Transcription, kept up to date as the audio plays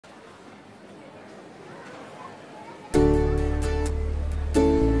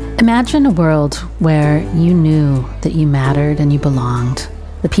Imagine a world where you knew that you mattered and you belonged.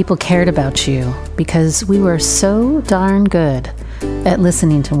 The people cared about you because we were so darn good at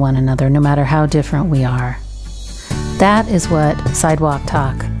listening to one another, no matter how different we are. That is what Sidewalk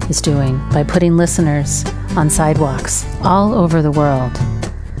Talk is doing by putting listeners on sidewalks all over the world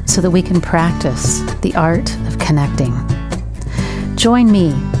so that we can practice the art of connecting. Join me,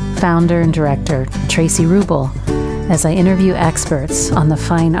 founder and director Tracy Rubel, as I interview experts on the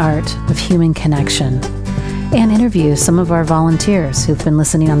fine art of human connection and interview some of our volunteers who've been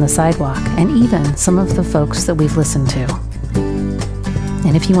listening on the sidewalk and even some of the folks that we've listened to.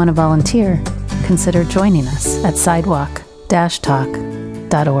 And if you want to volunteer, consider joining us at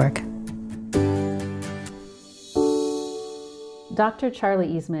sidewalk-talk.org. Dr. Charlie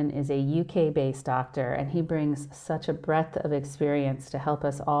Easmon is a UK-based doctor, and he brings such a breadth of experience to help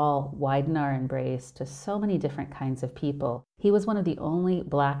us all widen our embrace to so many different kinds of people. He was one of the only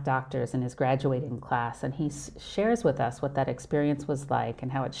Black doctors in his graduating class, and he shares with us what that experience was like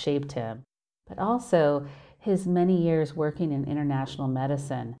and how it shaped him, but also his many years working in international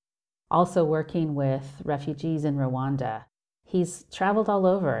medicine, also working with refugees in Rwanda. He's traveled all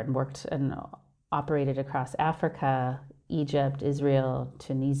over and worked and operated across Africa, Egypt, Israel,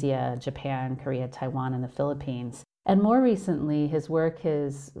 Tunisia, Japan, Korea, Taiwan, and the Philippines. And more recently, his work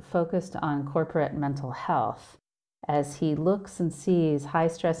is focused on corporate mental health as he looks and sees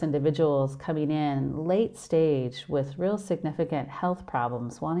high-stress individuals coming in late stage with real significant health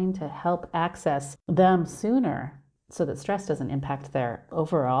problems, wanting to help access them sooner so that stress doesn't impact their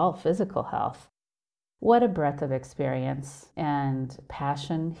overall physical health. What a breadth of experience and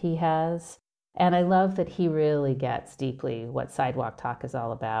passion he has. And I love that he really gets deeply what Sidewalk Talk is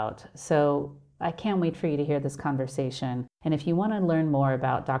all about. So I can't wait for you to hear this conversation. And if you want to learn more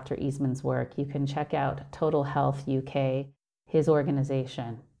about Dr. Easmon's work, you can check out Total Health UK, his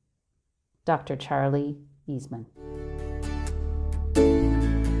organization. Dr. Charlie Easmon.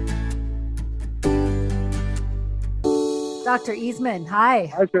 Dr. Easmon, hi.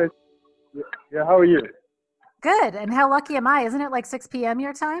 Hi, Trace. Yeah, how are you? Good. And how lucky am I? Isn't it like 6 p.m.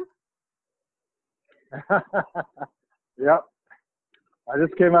 your time? Yep. I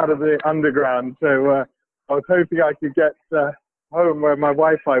just came out of the underground, so I was hoping I could get home where my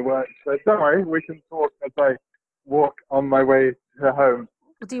Wi-Fi works. But don't worry, we can talk as I walk on my way to home.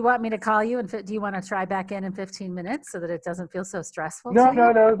 Do you want me to call you? And do you want to try back in 15 minutes so that it doesn't feel so stressful?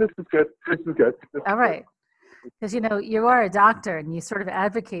 No, this is good. All right. Because, you know, you are a doctor and you sort of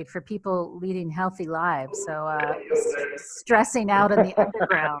advocate for people leading healthy lives. So stressing out in the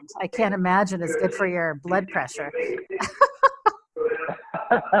underground, I can't imagine is good for your blood pressure.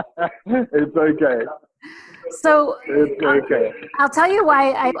 It's okay. So it's okay. I'll tell you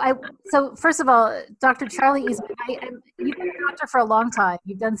why. So first of all, Dr. Charlie Easmon, you've been a doctor for a long time.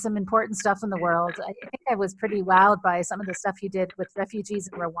 You've done some important stuff in the world. I think I was pretty wowed by some of the stuff you did with refugees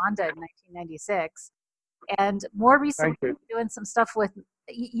in Rwanda in 1996. And more recently, doing some stuff with,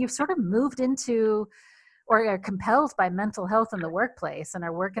 you've sort of moved into or are compelled by mental health in the workplace and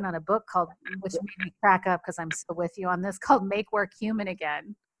are working on a book called, which made me crack up because I'm still with you on this, called Make Work Human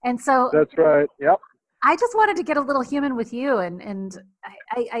Again. And so that's right. Yep. I just wanted to get a little human with you. And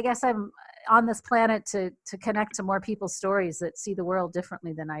I guess I'm on this planet to connect to more people's stories that see the world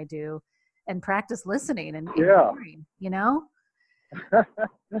differently than I do and practice listening and hearing, you know?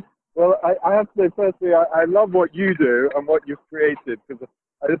 Well, I have to say, firstly, I love what you do and what you've created because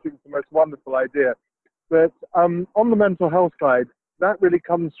I just think it's the most wonderful idea. But on the mental health side, that really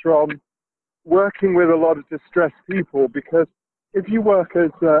comes from working with a lot of distressed people because if you work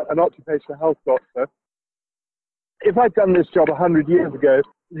as an occupational health doctor, if I'd done this job 100 years ago,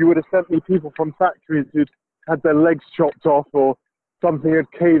 you would have sent me people from factories who'd had their legs chopped off or something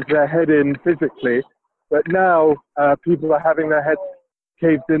had caved their head in physically. But now people are having their heads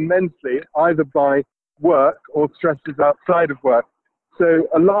caved in mentally, either by work or stresses outside of work. So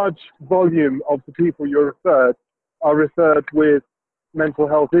a large volume of the people you're referred are referred with mental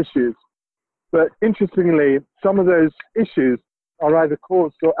health issues. But interestingly, some of those issues are either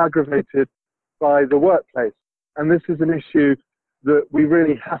caused or aggravated by the workplace. And this is an issue that we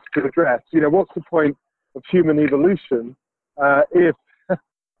really have to address. You know, what's the point of human evolution if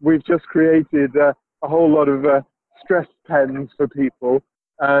we've just created a whole lot of stress pens for people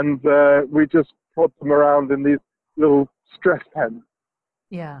and we just put them around in these little stress pens?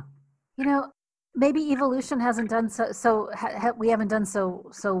 Yeah. You know, maybe evolution hasn't done we haven't done so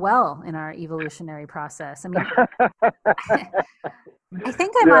well in our evolutionary process. I mean, I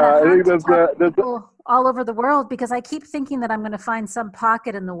think I'm on a hunt to talk to people all over the world because I keep thinking that I'm going to find some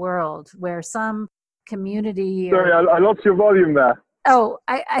pocket in the world where some community. Sorry, I lost your volume there. Oh,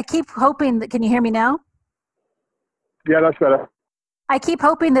 I keep hoping that, can you hear me now? Yeah, that's better. I keep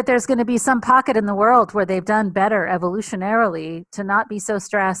hoping that there's going to be some pocket in the world where they've done better evolutionarily to not be so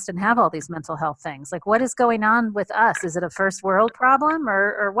stressed and have all these mental health things. Like, what is going on with us? Is it a first world problem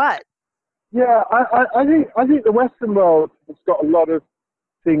or what? Yeah, I think the Western world has got a lot of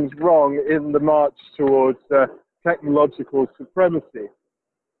things wrong in the march towards technological supremacy.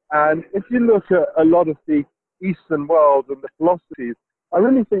 And if you look at a lot of the Eastern world and the philosophies, I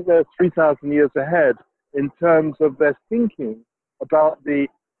really think they're 3,000 years ahead in terms of their thinking about we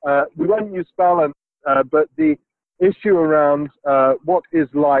won't use balance, but the issue around what is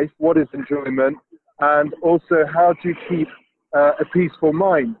life, what is enjoyment, and also how to keep a peaceful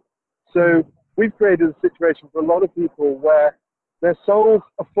mind. So we've created a situation for a lot of people where their soul's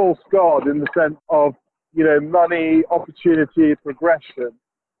a false god in the sense of, money, opportunity, progression,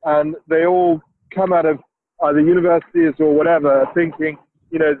 and they all come out of either universities or whatever thinking,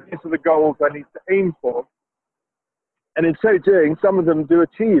 these are the goals I need to aim for. And in so doing, some of them do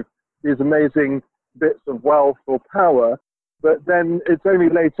achieve these amazing bits of wealth or power, but then it's only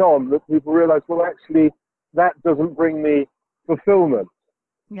later on that people realize, well, actually, that doesn't bring me fulfillment.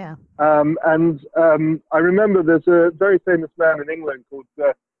 Yeah. I remember there's a very famous man in England called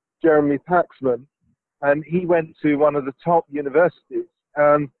Jeremy Paxman, and he went to one of the top universities.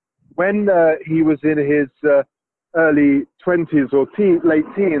 And when he was in his early 20s or late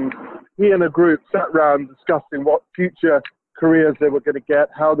teens, he and a group sat around discussing what future careers they were going to get,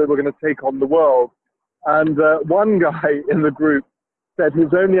 how they were going to take on the world. And one guy in the group said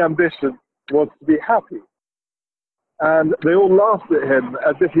his only ambition was to be happy. And they all laughed at him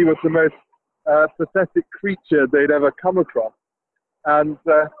as if he was the most pathetic creature they'd ever come across. And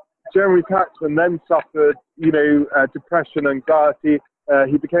Jeremy Paxman then suffered, depression, anxiety.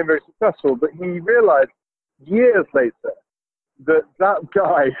 He became very successful, but he realized years later that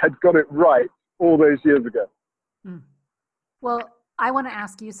guy had got it right all those years ago. Well, I want to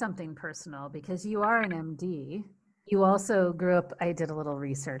ask you something personal because you are an MD. You also grew up, I did a little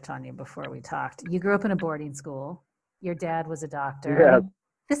research on you before we talked. You grew up in a boarding school. Your dad was a doctor. Yes. I mean,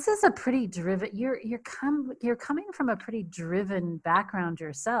 this is a pretty driven, you're coming from a pretty driven background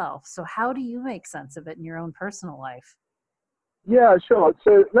yourself. So how do you make sense of it in your own personal life? Yeah, sure.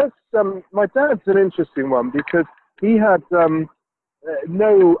 So my dad's an interesting one because he had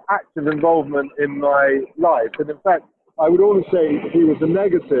no active involvement in my life. And in fact, I would always say he was a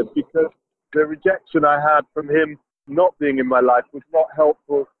negative because the rejection I had from him not being in my life was not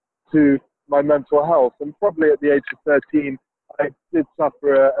helpful to my mental health. And probably at the age of 13, I did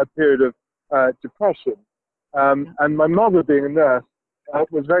suffer a period of depression. And my mother, being a nurse,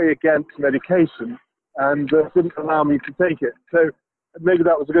 was very against medication and didn't allow me to take it. So maybe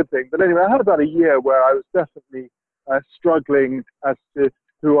that was a good thing. But anyway, I had about a year where I was definitely struggling as to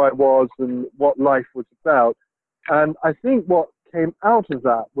who I was and what life was about. And I think what came out of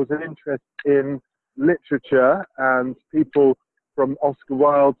that was an interest in literature and people from Oscar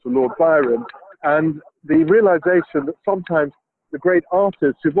Wilde to Lord Byron, and the realization that sometimes the great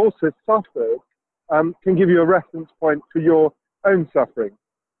artists who've also suffered can give you a reference point for your own suffering.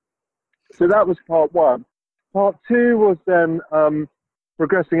 So that was part one. Part two was then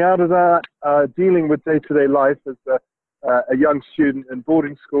progressing out of that, dealing with day-to-day life as a young student in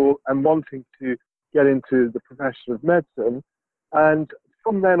boarding school and wanting to get into the profession of medicine. And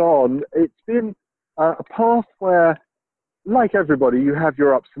from then on, it's been a path where, like everybody, you have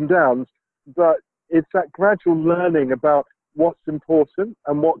your ups and downs, but it's that gradual learning about what's important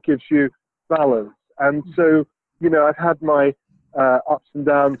and what gives you balance. And so, I've had my ups and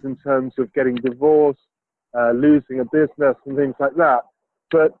downs in terms of getting divorced, losing a business and things like that.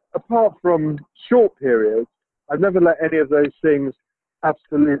 But apart from short periods, I've never let any of those things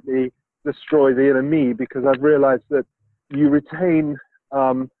absolutely destroy the inner me, because I've realized that you retain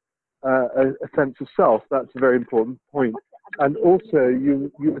a sense of self. That's a very important point. And also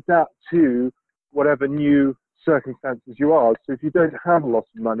you adapt to whatever new circumstances you are. So if you don't have a lot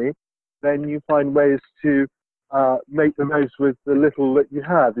of money, then you find ways to make the most with the little that you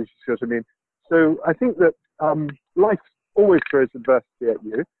have, if you see what I mean. So I think that life always throws adversity at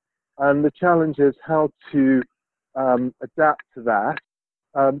you, and the challenge is how to adapt to that.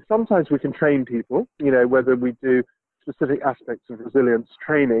 Sometimes we can train people, whether we do specific aspects of resilience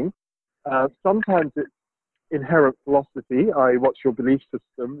training. Sometimes it's inherent philosophy, i.e. what's your belief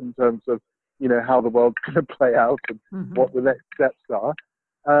system in terms of, how the world's going to play out and what the next steps are.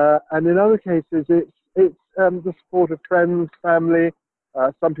 And in other cases, it's the support of friends, family.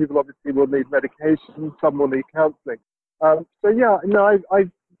 Some people obviously will need medication, some will need counseling. I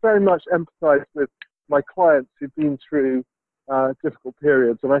very much empathize with my clients who've been through difficult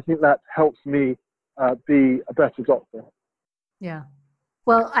periods. And I think that helps me be a better doctor. Yeah.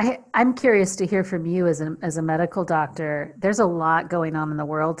 Well, I'm curious to hear from you as a medical doctor. There's a lot going on in the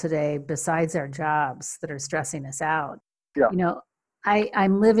world today besides our jobs that are stressing us out. Yeah. You know,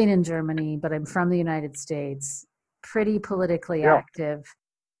 I'm living in Germany, but I'm from the United States, pretty politically active.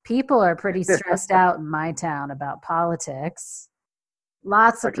 People are pretty stressed out in my town about politics.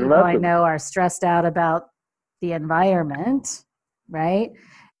 Lots of people I know are stressed out about the environment, right?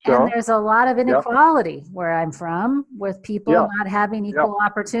 And there's a lot of inequality where I'm from, with people not having equal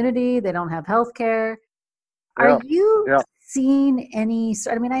opportunity. They don't have health care. Are you seeing any,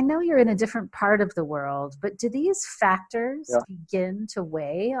 I mean, I know you're in a different part of the world, but do these factors begin to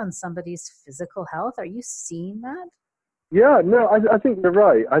weigh on somebody's physical health? Are you seeing that? Yeah, no, I think you're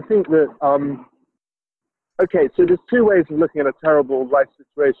right. I think that, okay, so there's two ways of looking at a terrible life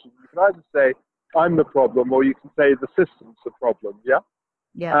situation. You can either say, I'm the problem, or you can say the system's the problem, yeah?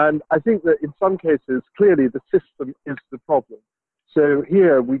 And I think that in some cases, clearly the system is the problem. So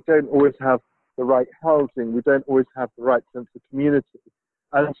here, we don't always have the right housing, we don't always have the right sense of community.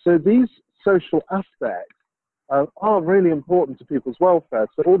 And so these social aspects are really important to people's welfare.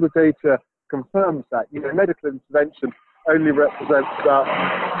 So all the data confirms that. You know, medical intervention only represents about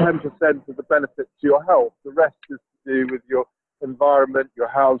 10% of the benefits to your health. The rest is to do with your environment, your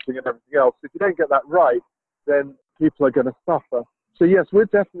housing, and everything else. If you don't get that right, then people are going to suffer. So yes, we're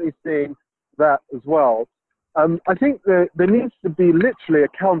definitely seeing that as well. I think there needs to be literally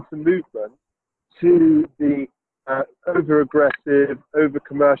a counter movement to the over-aggressive,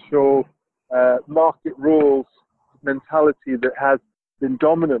 over-commercial, market rules mentality that has been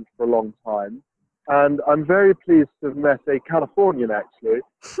dominant for a long time. And I'm very pleased to have met a Californian, actually,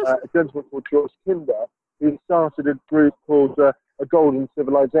 a gentleman called George Kinder, who started a group called A Golden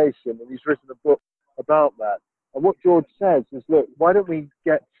Civilization, and he's written a book about that. And what George says is, look, why don't we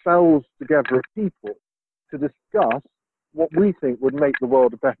get cells together of people to discuss what we think would make the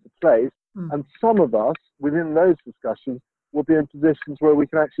world a better place? And some of us, within those discussions, will be in positions where we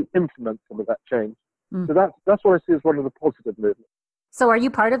can actually implement some of that change. So that's what I see as one of the positive movements. So are you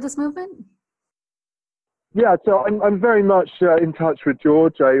part of this movement? Yeah, so I'm very much in touch with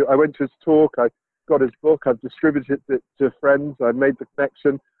George. I went to his talk, I got his book, I've distributed it to friends, I made the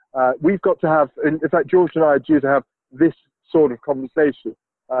connection. We've got to have, in fact, George and I are due to have this sort of conversation.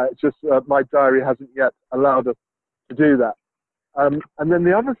 It's just my diary hasn't yet allowed us to do that. And then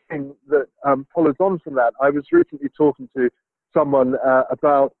the other thing that follows on from that, I was recently talking to someone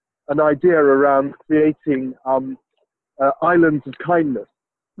about an idea around creating islands of kindness.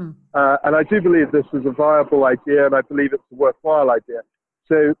 And I do believe this is a viable idea, and I believe it's a worthwhile idea.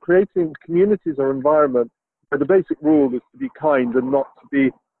 So creating communities or environment where the basic rule is to be kind and not to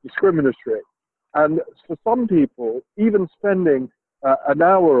be discriminatory. And for some people, even spending an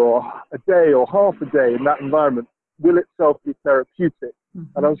hour or a day or half a day in that environment will itself be therapeutic.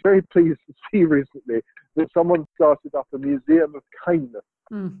 And I was very pleased to see recently that someone started up a museum of kindness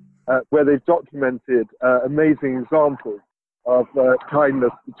where they've documented amazing examples of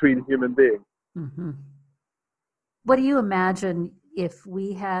kindness between human beings. What do you imagine if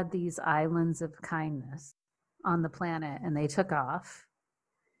we had these islands of kindness on the planet and they took off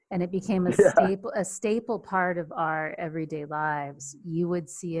and it became a staple part of our everyday lives, you would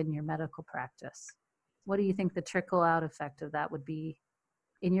see in your medical practice? What do you think the trickle out effect of that would be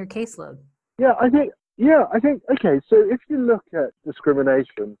in your caseload? I think, okay, so if you look at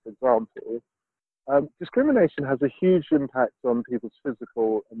discrimination, for example, discrimination has a huge impact on people's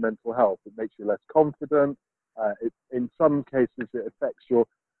physical and mental health. It makes you less confident. In some cases, it affects your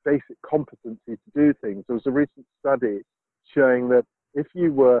basic competency to do things. There was a recent study showing that if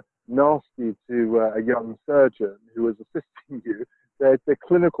you were nasty to a young surgeon who was assisting you, their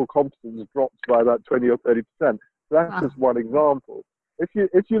clinical competence drops by about 20 or 30%. So that's just one example. If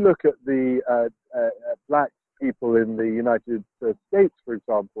you look at the black people in the United States, for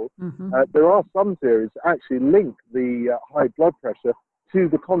example, there are some theories that actually link the high blood pressure to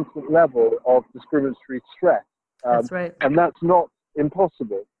the constant level of discriminatory stress. That's right. And that's not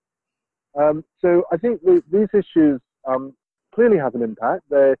impossible. So I think these issues clearly have an impact.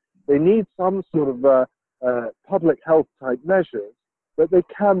 They need some sort of public health type measures, but they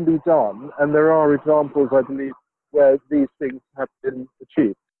can be done. And there are examples, I believe, where these things have been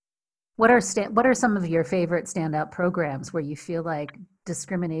achieved. What are some of your favorite standout programs where you feel like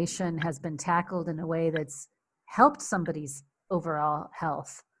discrimination has been tackled in a way that's helped somebody's overall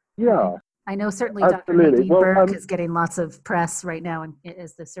health? Yeah. I know certainly Absolutely. Dr. Nadine Burke is getting lots of press right now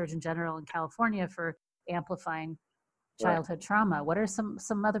as the Surgeon General in California for amplifying childhood trauma. What are some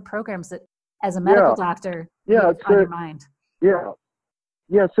other programs that, as a medical doctor, you have on your mind? Yeah.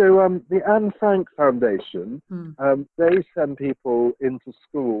 Yeah, so the Anne Frank Foundation, Hmm. they send people into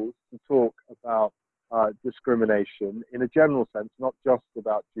schools to talk about discrimination in a general sense, not just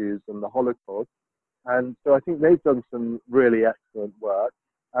about Jews and the Holocaust. And so I think they've done some really excellent work.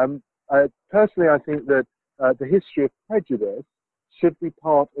 Um, Personally, I think that the history of prejudice should be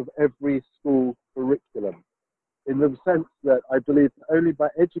part of every school curriculum, in the sense that I believe that only by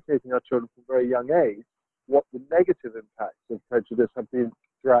educating our children from a very young age what the negative impacts of prejudice have been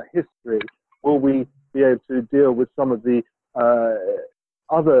throughout history, will we be able to deal with some of the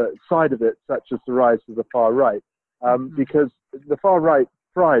other side of it, such as the rise of the far right, because the far right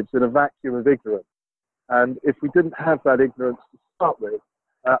thrives in a vacuum of ignorance. And if we didn't have that ignorance to start with,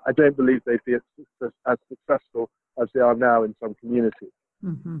 I don't believe they'd be as successful as they are now in some communities.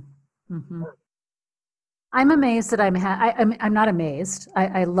 Mm-hmm. Mm-hmm. I'm amazed that I'm not amazed.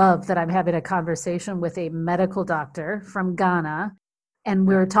 I love that I'm having a conversation with a medical doctor from Ghana, and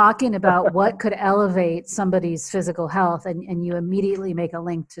we're talking about what could elevate somebody's physical health, and you immediately make a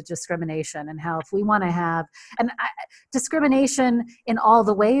link to discrimination and how if we want to have discrimination in all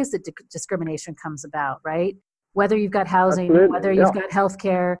the ways that discrimination comes about, right? Whether you've got housing, Absolutely, whether you've got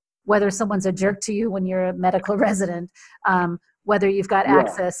healthcare, whether someone's a jerk to you when you're a medical resident, whether you've got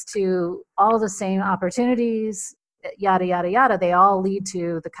access to all the same opportunities, yada, yada, yada, they all lead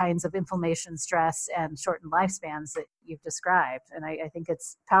to the kinds of inflammation, stress, and shortened lifespans that you've described. And I think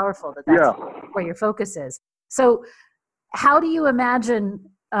it's powerful that that's where your focus is. So how do you imagine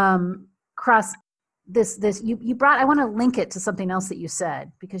cross this you brought, I want to link it to something else that you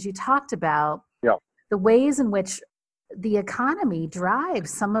said, because you talked about the ways in which the economy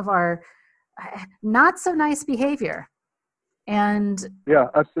drives some of our not so nice behavior. And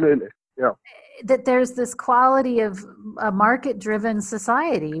absolutely. Yeah. That there's this quality of a market-driven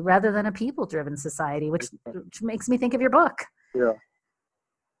society rather than a people-driven society, which makes me think of your book. Yeah.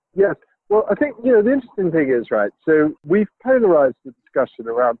 Yes. Well, I think, the interesting thing is, right, so we've polarized the discussion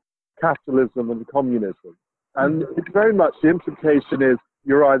around capitalism and communism. And it's very much the implication is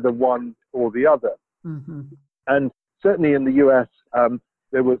you're either one or the other. Mm-hmm. And certainly in the US,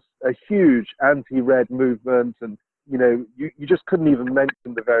 there was a huge anti-red movement, and you just couldn't even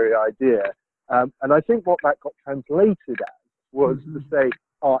mention the very idea. And I think what that got translated as was to say,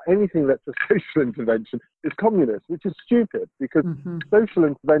 anything that's a social intervention is communist, which is stupid, because social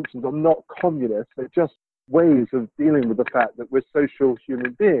interventions are not communist. They're just ways of dealing with the fact that we're social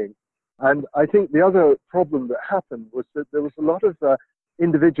human beings. And I think the other problem that happened was that there was a lot of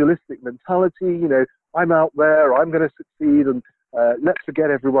individualistic mentality. I'm out there, I'm going to succeed, and let's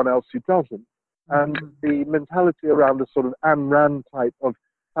forget everyone else who doesn't. And the mentality around the sort of Ayn Rand type of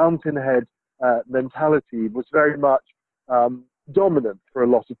fountainhead mentality was very much dominant for a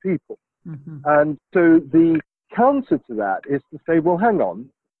lot of people. And so the counter to that is to say, well, hang on,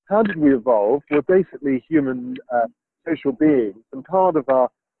 how did we evolve? We're basically human social beings, and part of our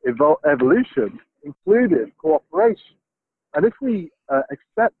evolution included cooperation. And if we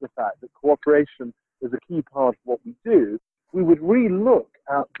accept the fact that cooperation is a key part of what we do, we would re-look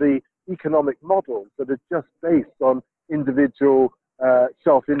at the economic models that are just based on individual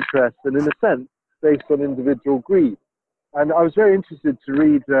self-interest and, in a sense, based on individual greed. And I was very interested to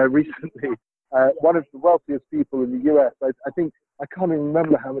read recently one of the wealthiest people in the US. I think, I can't even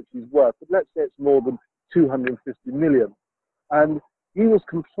remember how much he's worth, but let's say it's more than 250 million. And he was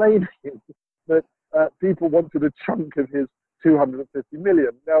complaining that people wanted a chunk of his 250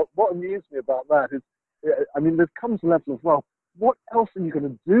 million. Now, what amused me about that is, there comes a level of, well, what else are you going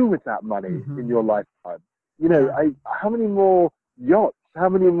to do with that money in your lifetime? How many more yachts, how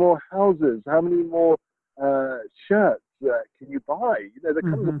many more houses, how many more shirts can you buy? There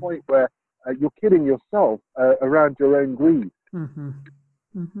comes a point where you're kidding yourself around your own greed.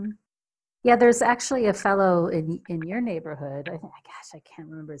 Yeah, there's actually a fellow in your neighborhood. I can't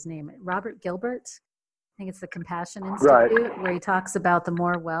remember his name. Robert Gilbert. I think it's the Compassion Institute, where he talks about the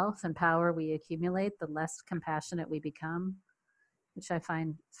more wealth and power we accumulate, the less compassionate we become, which I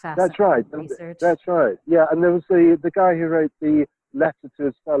find fascinating. That's right. Research. That's right. Yeah, and there was the guy who wrote the letter to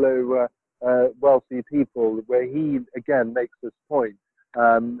his fellow wealthy people, where he again makes this point,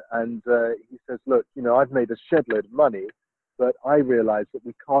 and he says, "Look, I've made a shed load of money, but I realize that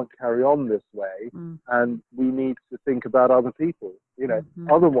we can't carry on this way, and we need to think about other people.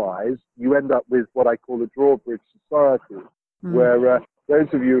 Otherwise, you end up with what I call a drawbridge society, where those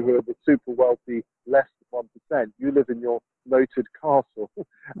of you who are the super wealthy, less than 1%, you live in your moated castle,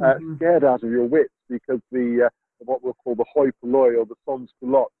 scared out of your wits because the what we'll call the hoi polloi or the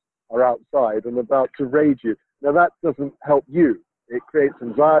sans-culottes are outside and about to raid you. Now that doesn't help you. It creates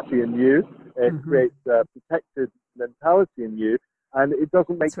anxiety in you. It Mm-hmm. creates a protected mentality in you, and it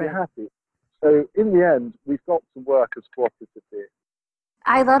doesn't make That's you right. happy. So in the end, we've got to work as cooperative beings.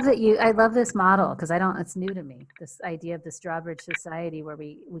 I love this model because it's new to me. This idea of this drawbridge society where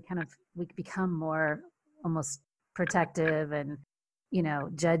we become more almost protective and,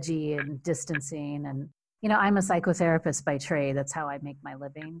 judgy and distancing. And, I'm a psychotherapist by trade. That's how I make my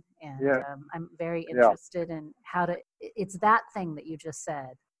living. And Yeah, I'm very yeah. interested in it's that thing that you just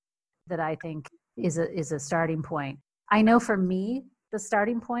said that I think is a starting point. I know for me, the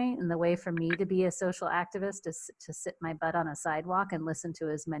starting point and the way for me to be a social activist is to sit my butt on a sidewalk and listen to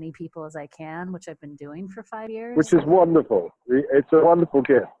as many people as I can, which I've been doing for 5 years. Which is wonderful. It's a wonderful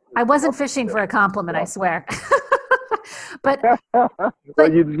gift. I It's a wasn't wonderful fishing for a compliment, I gift. swear. but Yeah. Well,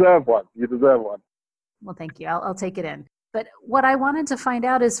 but you deserve one. You deserve one. well, thank you. I'll take it in. But what I wanted to find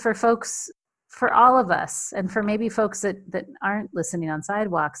out is for folks, for all of us, and for maybe folks that aren't listening on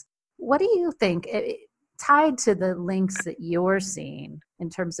sidewalks, what do you think, tied to the links that you're seeing in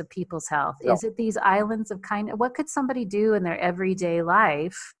terms of people's health? Yeah. Is it these islands of kindness? What could somebody do in their everyday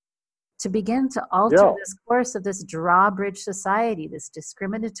life to begin to alter Yeah. this course of this drawbridge society, this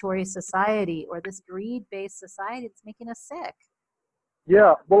discriminatory society, or this greed-based society that's making us sick?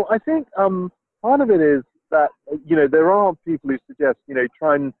 Yeah. Well, I think part of it is that, there are people who suggest,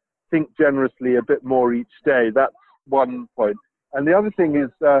 try and think generously a bit more each day. That's one point. And the other thing is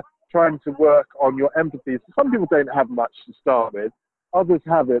trying to work on your empathy. So some people don't have much to start with. Others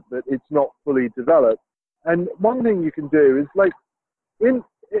have it, but it's not fully developed. And one thing you can do is, like, in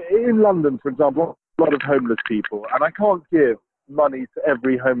London, for example, a lot of homeless people, and I can't give money to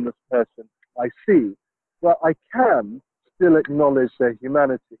every homeless person I see, but I can still acknowledge their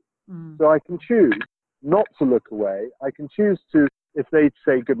humanity. Mm. So I can choose not to look away. I can choose to, if they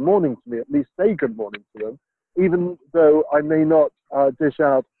say good morning to me, at least say good morning to them, even though I may not dish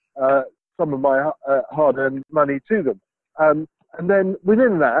out some of my hard-earned money to them. And then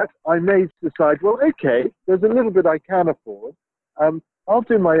within that, I may decide, well, okay, there's a little bit I can afford. I'll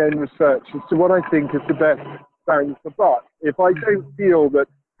do my own research as to what I think is the best bang for buck. If I don't feel that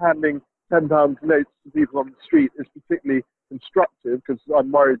handing £10 notes to people on the street is particularly constructive, because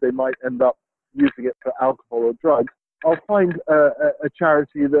I'm worried they might end up using it for alcohol or drugs, I'll find a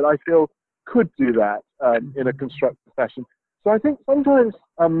charity that I feel could do that in a constructive fashion. So I think sometimes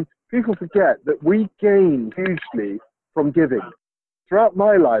people forget that we gain hugely from giving. Throughout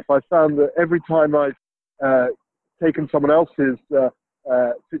my life, I've found that every time I've taken someone else's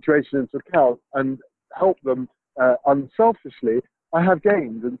situation into account and helped them unselfishly, I have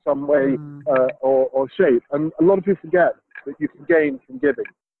gained in some way or shape. And a lot of people forget that you can gain from giving.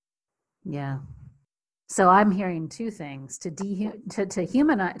 Yeah. So I'm hearing two things: to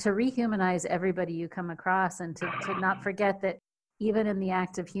humanize, to rehumanize everybody you come across, and to not forget that even in the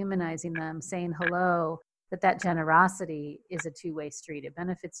act of humanizing them, saying hello, that generosity is a two-way street. It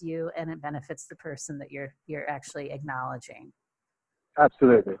benefits you and it benefits the person that you're actually acknowledging.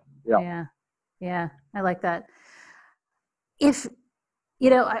 Absolutely. Yeah. I like that. If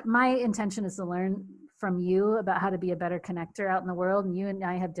my intention is to learn from you about how to be a better connector out in the world. And you and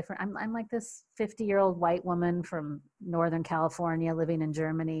I have different, I'm like this 50-year-old white woman from Northern California living in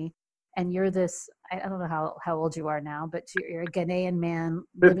Germany. And you're this, I don't know how old you are now, but you're a Ghanaian man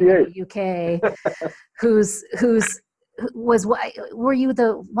living 58. in the UK were you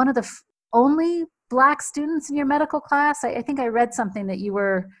one of the only Black students in your medical class? I think I read something that you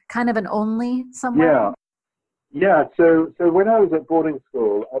were kind of an only somewhere. Yeah. So when I was at boarding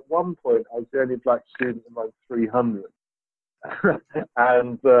school, at one point I was the only Black student among 300,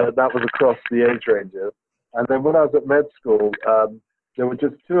 and that was across the age ranges. And then when I was at med school, there were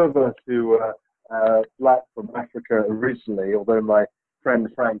just two of us who were Black from Africa originally. Although my friend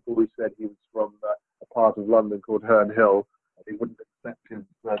Frank always said he was from a part of London called Herne Hill, and he wouldn't accept his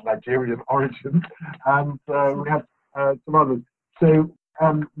Nigerian origin. And we had some others. So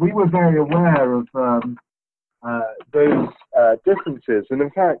we were very aware of those differences. And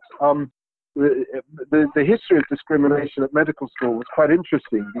in fact, the history of discrimination at medical school was quite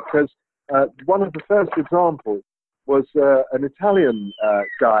interesting, because one of the first examples was an Italian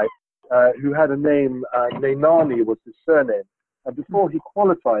guy who had a name, Nenani was his surname. And before he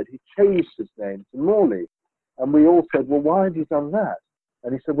qualified, he changed his name to Morley. And we all said, well, why have you done that?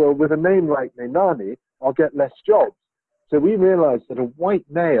 And he said, well, with a name like Nenani, I'll get less jobs. So we realized that a white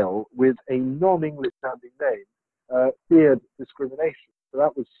male with a non-English sounding name feared discrimination. So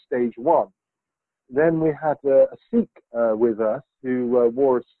that was stage one. Then we had a Sikh with us who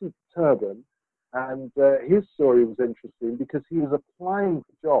wore a Sikh turban. And his story was interesting because he was applying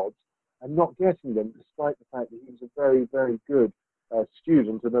for jobs and not getting them, despite the fact that he was a very, very good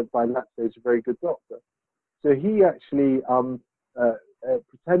student, and by that stage, a very good doctor. So he actually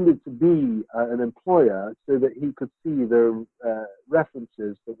pretended to be an employer so that he could see the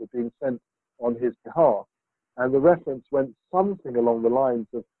references that were being sent on his behalf. And the reference went something along the lines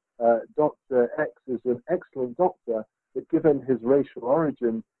of Dr. X is an excellent doctor, but given his racial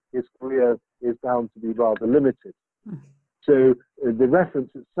origin, his career is bound to be rather limited. So the reference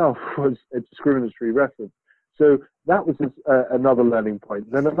itself was a discriminatory reference. So that was another learning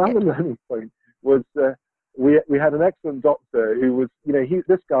point. Then another learning point was we had an excellent doctor who was,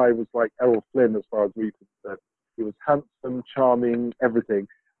 this guy was like Errol Flynn as far as we could. He was handsome, charming, everything.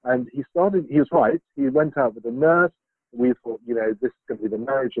 And he was right. He went out with a nurse. We thought, this is going to be the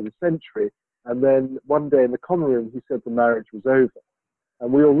marriage of the century. And then one day in the common room, he said the marriage was over.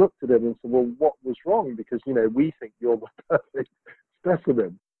 And we all looked at him and said, well, what was wrong? Because, we think you're the perfect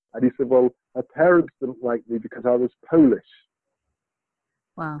specimen. And he said, well, her parents didn't like me because I was Polish.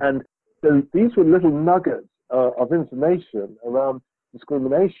 Wow. And so these were little nuggets of information around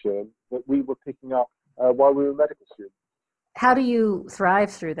discrimination that we were picking up while we were medical students. How do you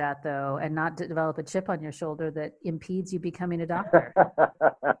thrive through that, though, and not develop a chip on your shoulder that impedes you becoming a doctor?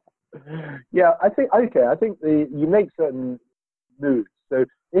 Yeah, I think you make certain moves. So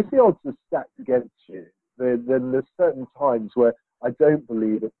if the odds are stacked against you, then there's certain times where I don't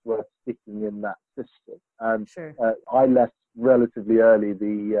believe it's worth sticking in that system. And Sure. I left relatively early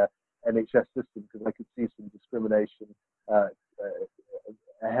the NHS system because I could see some discrimination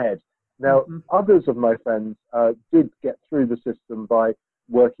ahead. Now, others of my friends did get through the system by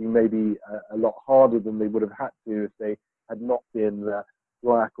working maybe a lot harder than they would have had to if they had not been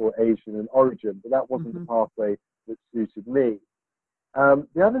Black or Asian in origin, but that wasn't the pathway that suited me.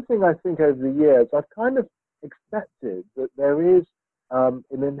 The other thing I think over the years, I've kind of accepted that there is an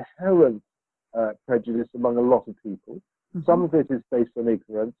inherent prejudice among a lot of people. Some of it is based on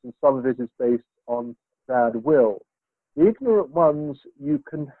ignorance, and some of it is based on bad will. The ignorant ones, you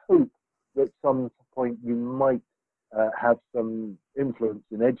can hope that at some point you might have some influence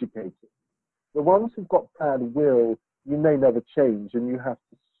in educating. The ones who've got bad will, you may never change, and you have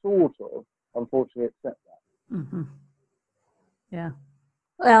to sort of, unfortunately, accept that. Yeah.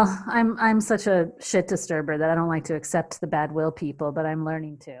 Well, I'm such a shit disturber that I don't like to accept the bad will people, but I'm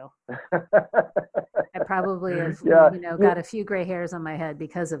learning to. I probably have, got a few gray hairs on my head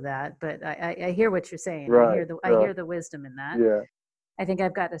because of that. But I hear what you're saying. Right, I hear the wisdom in that. Yeah. I think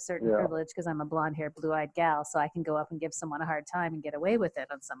I've got a certain privilege because I'm a blonde-haired, blue-eyed gal, so I can go up and give someone a hard time and get away with it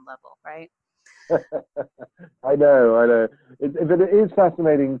on some level, right? I know. But it is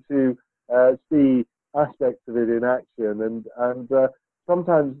fascinating to see aspects of it in action, and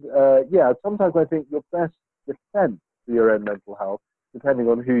sometimes I think your best defense for your own mental health, depending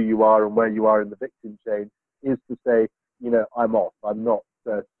on who you are and where you are in the victim chain, is to say, I'm off. I'm not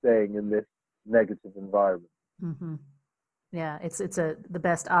staying in this negative environment. Yeah, it's the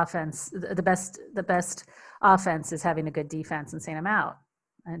best offense. The best offense is having a good defense and saying I'm out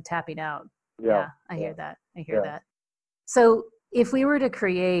and tapping out. Yeah, I hear that. I hear that. So if we were to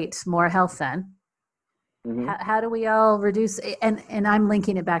create more health then, how do we all reduce, and I'm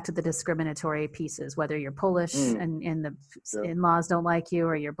linking it back to the discriminatory pieces, whether you're Polish and the in-laws don't like you,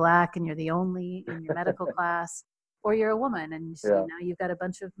 or you're Black and you're the only in your medical class, or you're a woman and you've got a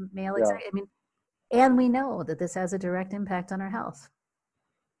bunch of male executives. And we know that this has a direct impact on our health.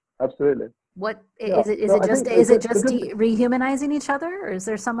 Absolutely. What is it? Is it just rehumanizing each other, or is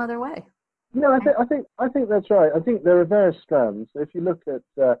there some other way? No, I think that's right. I think there are various strands. If you look at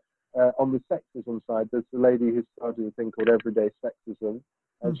on the sexism side, there's a lady who started a thing called Everyday Sexism,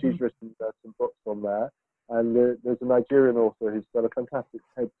 and she's written some books on there. And there's a Nigerian author who's done a fantastic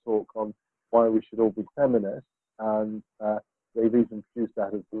TED talk on why we should all be feminists, and they've even produced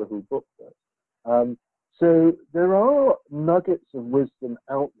that as a little booklet. So there are nuggets of wisdom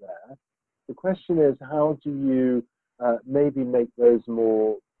out there. The question is, how do you maybe make those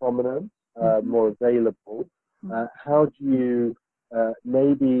more prominent, more available? How do you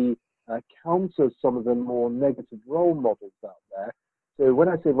maybe counter some of the more negative role models out there? So when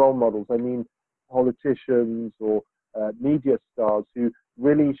I say role models, I mean politicians or media stars who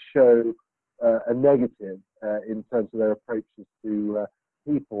really show a negative in terms of their approaches to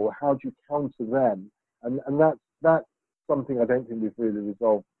people. How do you counter them? And that's something I don't think we've really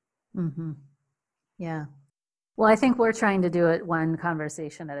resolved. Yeah. Well, I think we're trying to do it one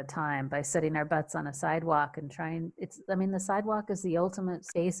conversation at a time by sitting our butts on a sidewalk and trying. The sidewalk is the ultimate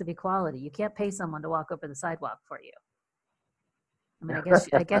space of equality. You can't pay someone to walk over the sidewalk for you. I mean,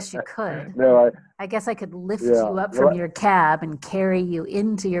 I guess you could. No, I guess I could lift you up from your cab and carry you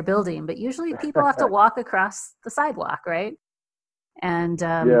into your building, but usually people have to walk across the sidewalk, right? And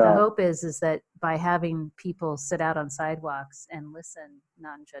the hope is that by having people sit out on sidewalks and listen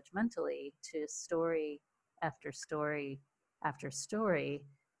non-judgmentally to story after story after story,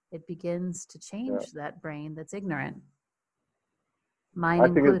 it begins to change that brain that's ignorant. Mine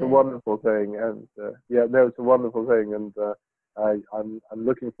included. I think it's a wonderful thing, and it's a wonderful thing, and I'm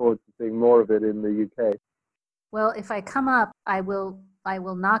looking forward to seeing more of it in the UK. Well, if I come up, I will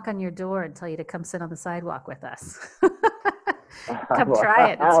knock on your door and tell you to come sit on the sidewalk with us. Come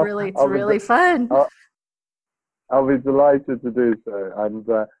try it. It's really fun. I'll be delighted to do so, and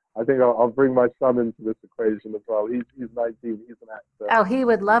I think I'll bring my son into this equation as well. He's 19. He's an actor. Oh, he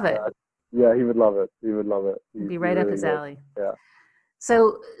would love it. Yeah, he would love it. He would love it. It'd be right up his alley. Yeah.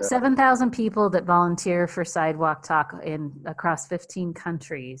 So 7,000 people that volunteer for Sidewalk Talk across 15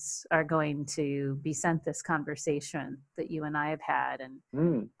 countries are going to be sent this conversation that you and I have had.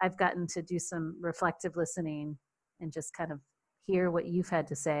 And I've gotten to do some reflective listening and just kind of hear what you've had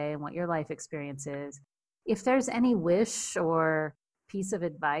to say and what your life experience is. If there's any wish or piece of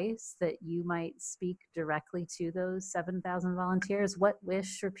advice that you might speak directly to those 7,000 volunteers, what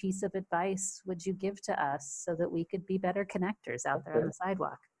wish or piece of advice would you give to us so that we could be better connectors out there on the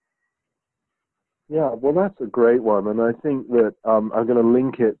sidewalk? Yeah, well, that's a great one. And I think that I'm going to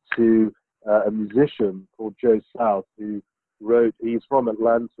link it to a musician called Joe South, who he's from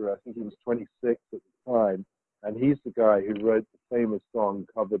Atlanta. I think he was 26 at the time. And he's the guy who wrote the famous song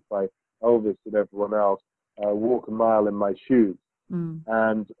covered by Elvis and everyone else, Walk a Mile in My Shoes.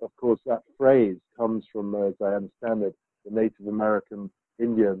 And of course, that phrase comes from, as I understand it, the Native American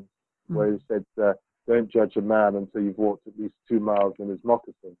Indians, where he said, don't judge a man until you've walked at least 2 miles in his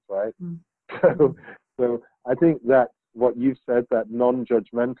moccasins, right? So I think that what you've said, that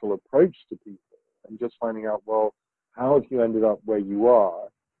non-judgmental approach to people, and just finding out, well, how have you ended up where you are?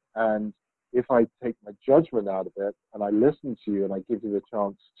 And if I take my judgment out of it and I listen to you and I give you the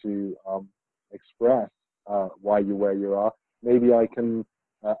chance to express why you're where you are, maybe I can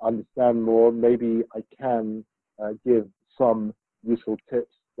understand more. Maybe I can give some useful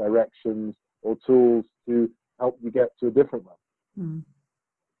tips, directions, or tools to help you get to a different one.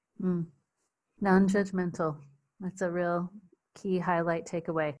 Non-judgmental. That's a real key highlight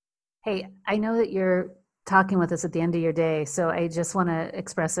takeaway. Hey, I know that you're talking with us at the end of your day, so I just want to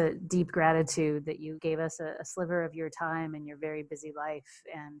express a deep gratitude that you gave us a sliver of your time in your very busy life.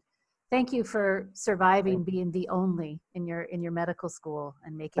 And thank you for surviving being the only in your medical school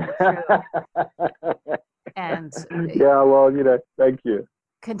and making it through. And thank you.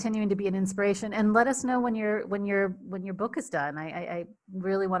 Continuing to be an inspiration, and let us know when your book is done. I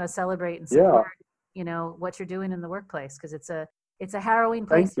really want to celebrate and support what you're doing in the workplace, because it's a harrowing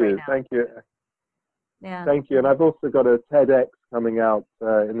place right now. Thank you. Yeah. Thank you. And I've also got a TEDx coming out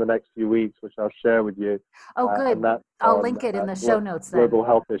in the next few weeks, which I'll share with you. Oh, good. I'll link it in the show notes then. Global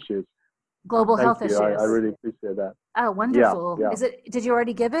health issues. Global health issues. I really appreciate that. Oh, wonderful. Yeah. Did you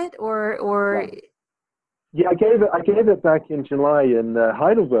already give it or? Yeah, I gave it back in July in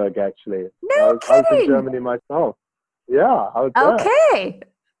Heidelberg, actually. No kidding. I was in Germany myself. Yeah, I was there. Okay.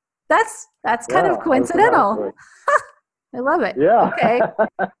 That's kind of coincidental. I love it. Yeah. Okay.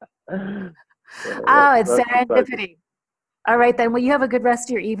 It's serendipity. All right, then. Well, you have a good rest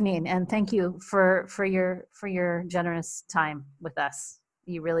of your evening, and thank you for your generous time with us.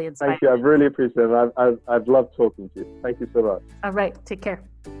 You really inspired me. Thank you. I really appreciate it. I've loved talking to you. Thank you so much. All right. Take care.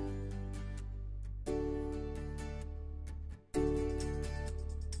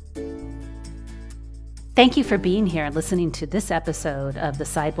 Thank you for being here and listening to this episode of the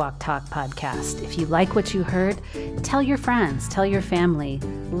Sidewalk Talk podcast. If you like what you heard, tell your friends, tell your family,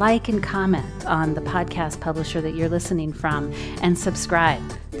 like and comment on the podcast publisher that you're listening from, and subscribe.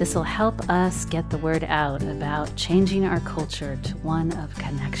 This will help us get the word out about changing our culture to one of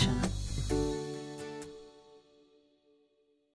connection.